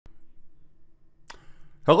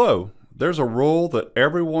Hello, there's a rule that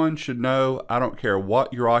everyone should know. I don't care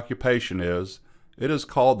what your occupation is. It is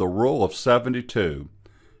called the Rule of 72.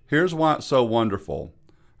 Here's why it's so wonderful.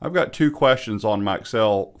 I've got two questions on my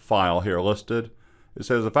Excel file here listed. It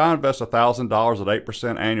says, if I invest $1,000 at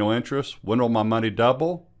 8% annual interest, when will my money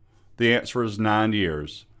double? The answer is 9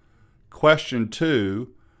 years. Question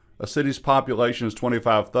 2, a city's population is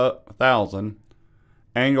 25,000.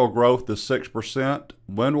 Annual growth is 6%.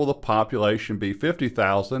 When will the population be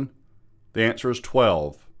 50,000? The answer is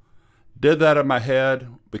 12. Did that in my head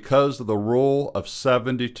because of the rule of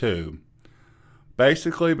 72.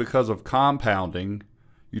 Basically, because of compounding,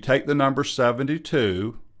 you take the number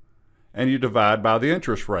 72 and you divide by the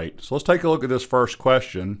interest rate. So let's take a look at this first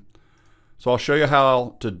question. So I'll show you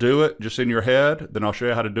how to do it just in your head, then I'll show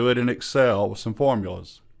you how to do it in Excel with some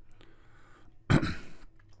formulas.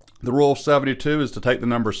 The rule of 72 is to take the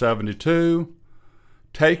number 72,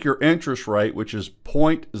 take your interest rate, which is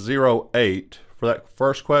 0.08 for that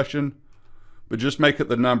first question, but just make it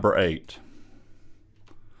the number 8.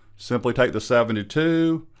 Simply take the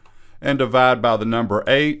 72 and divide by the number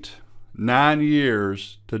 8, 9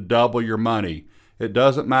 years to double your money. It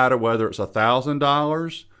doesn't matter whether it's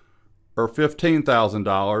 $1,000 or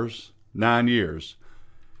 $15,000, 9 years.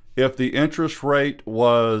 If the interest rate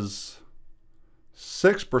was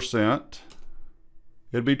 6%,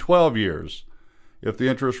 it'd be 12 years. If the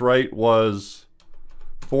interest rate was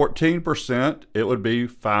 14%, it would be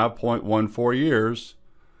 5.14 years.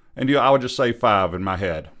 And I would just say 5 in my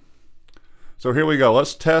head. So here we go.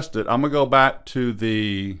 Let's test it. I'm going to go back to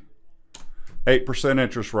the 8%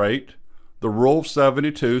 interest rate. The rule of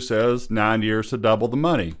 72 says 9 years to double the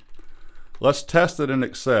money. Let's test it in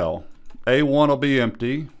Excel. A1 will be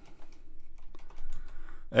empty.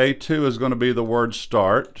 A2 is going to be the word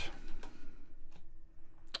start.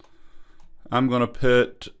 I'm going to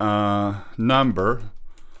put number.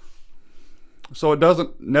 So it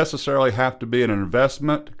doesn't necessarily have to be an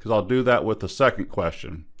investment because I'll do that with the second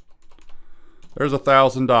question. There's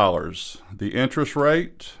 $1,000. The interest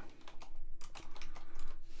rate,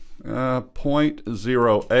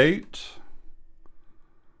 0.08.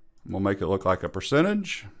 We'll make it look like a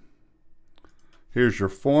percentage. Here's your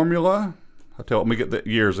formula. Let me get the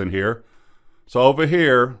years in here. So over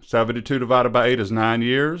here, 72 divided by 8 is 9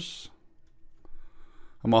 years.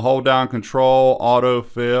 I'm going to hold down Control,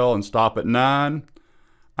 Autofill, and stop at 9.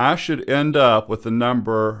 I should end up with the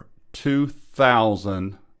number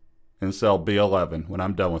 2,000 in cell B11 when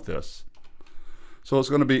I'm done with this. So it's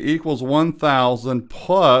going to be equals 1,000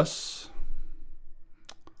 plus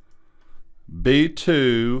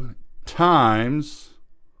B2 times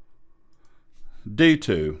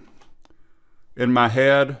D2. In my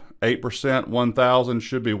head, 8%, 1,000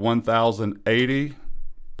 should be 1,080.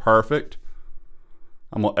 Perfect.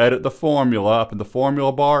 I'm going to edit the formula up in the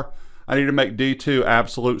formula bar. I need to make D2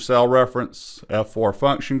 absolute cell reference, F4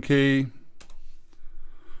 function key.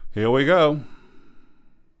 Here we go.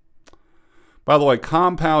 By the way,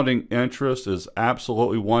 compounding interest is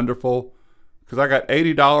absolutely wonderful because I got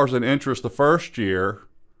 $80 in interest the first year.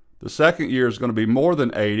 The second year is going to be more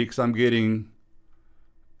than 80 because I'm getting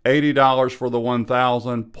 $80 for the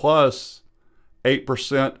 1,000 plus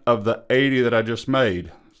 8% of the 80 that I just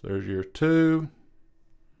made. So there's year 2.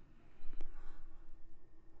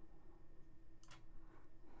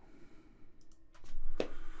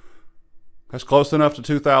 That's close enough to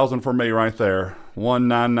 2,000 for me right there.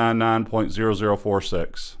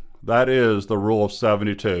 1999.0046. That is the rule of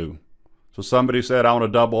 72. So somebody said, I want to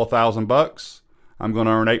double $1,000. I'm going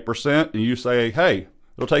to earn 8%. And you say, hey,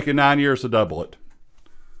 it'll take you 9 years to double it.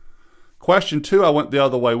 Question 2, I went the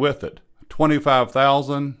other way with it.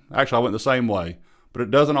 25,000. Actually, I went the same way. But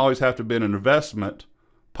it doesn't always have to be an investment.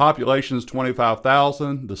 Population is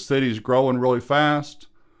 25,000. The city's growing really fast.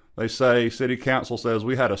 They say, city council says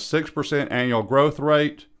we had a 6% annual growth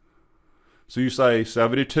rate. So you say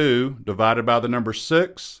 72 divided by the number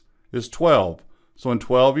 6 is 12. So in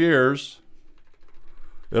 12 years,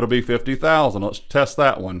 it'll be 50,000. Let's test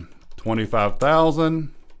that one.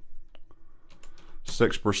 25,000.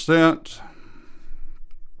 6%.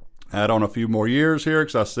 Add on a few more years here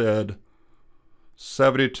because I said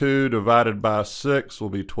 72 divided by 6 will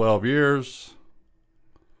be 12 years.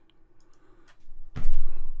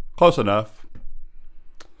 Close enough.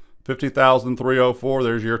 50,304,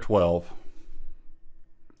 there's year 12.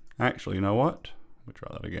 Actually, you know what? Let me try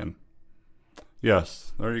that again.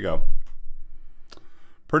 Yes, there you go.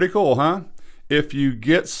 Pretty cool, huh? If you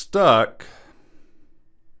get stuck,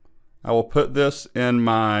 I will put this in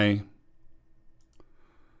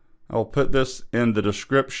the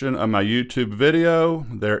description of my YouTube video.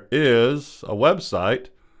 There is a website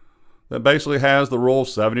that basically has the Rule of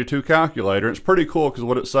 72 calculator. It's pretty cool because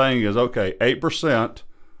what it's saying is, okay, 8%,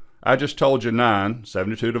 I just told you 9,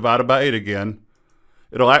 72 divided by 8 again.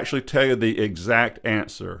 It'll actually tell you the exact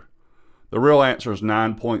answer. The real answer is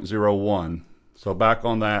 9.01. So back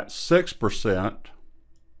on that, 6%,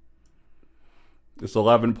 it's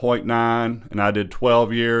 11.9, and I did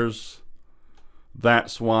 12 years.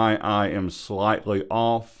 That's why I am slightly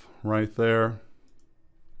off right there.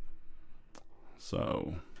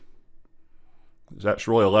 So that's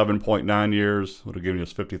really 11.9 years. Would have given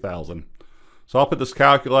us 50,000. So I'll put this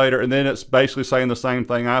calculator, and then it's basically saying the same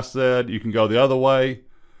thing I said. You can go the other way.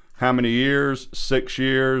 How many years? 6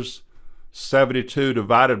 years. 72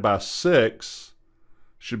 divided by 6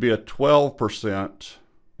 should be a 12%.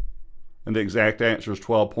 And the exact answer is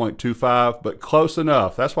 12.25, but close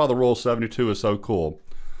enough. That's why the Rule of 72 is so cool.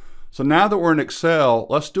 So now that we're in Excel,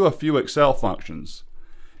 let's do a few Excel functions.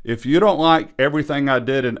 If you don't like everything I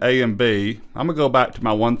did in A and B, I'm going to go back to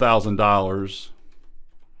my $1,000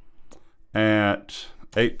 at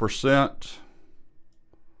 8%.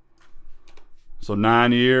 So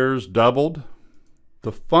 9 years doubled.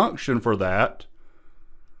 The function for that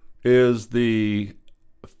is the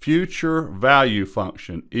future value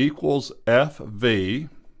function equals FV.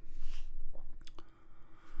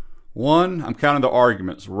 One, I'm counting the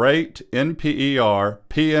arguments. Rate, NPER,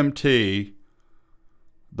 PMT.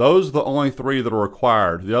 Those are the only 3 that are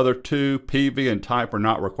required. The other 2, PV and type, are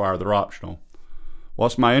not required. They're optional.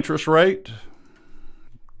 What's my interest rate?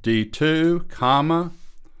 D2, comma.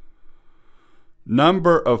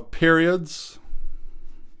 Number of periods.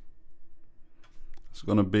 It's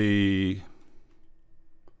going to be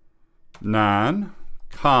 9,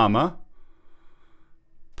 comma.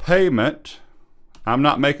 Payment. I'm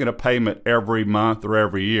not making a payment every month or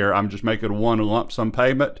every year. I'm just making one lump sum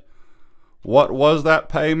payment. What was that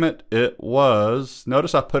payment? It was,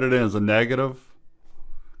 notice I put it in as a negative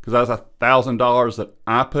because that was $1,000 that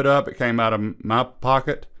I put up. It came out of my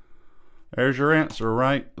pocket. There's your answer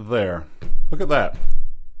right there. Look at that.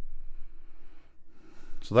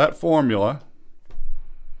 So that formula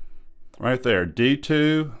right there,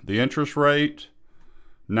 D2, the interest rate,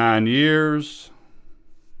 9 years,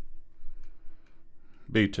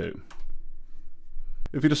 B2.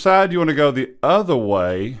 If you decide you want to go the other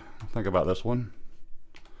way, think about this one.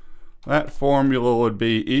 That formula would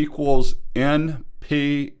be equals NPER.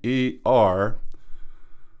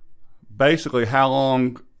 Basically,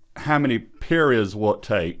 how many periods will it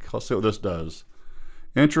take? Let's see what this does.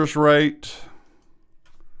 Interest rate,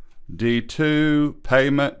 D2,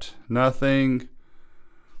 payment, nothing.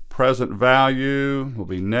 Present value will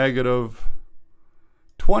be negative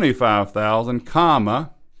 25,000,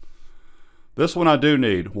 comma. This one I do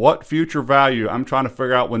need. What future value? I'm trying to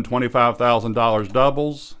figure out when $25,000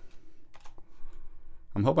 doubles.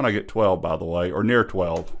 I'm hoping I get 12, by the way, or near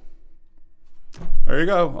 12. There you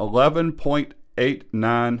go,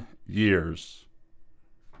 11.89 years.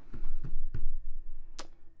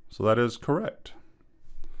 So that is correct.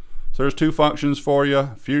 So there's 2 functions for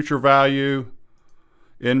you. Future value,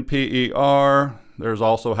 NPER. There's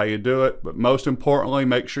also how you do it. But most importantly,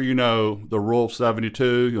 make sure you know the Rule of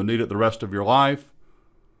 72. You'll need it the rest of your life.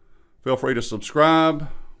 Feel free to subscribe.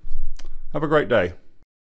 Have a great day.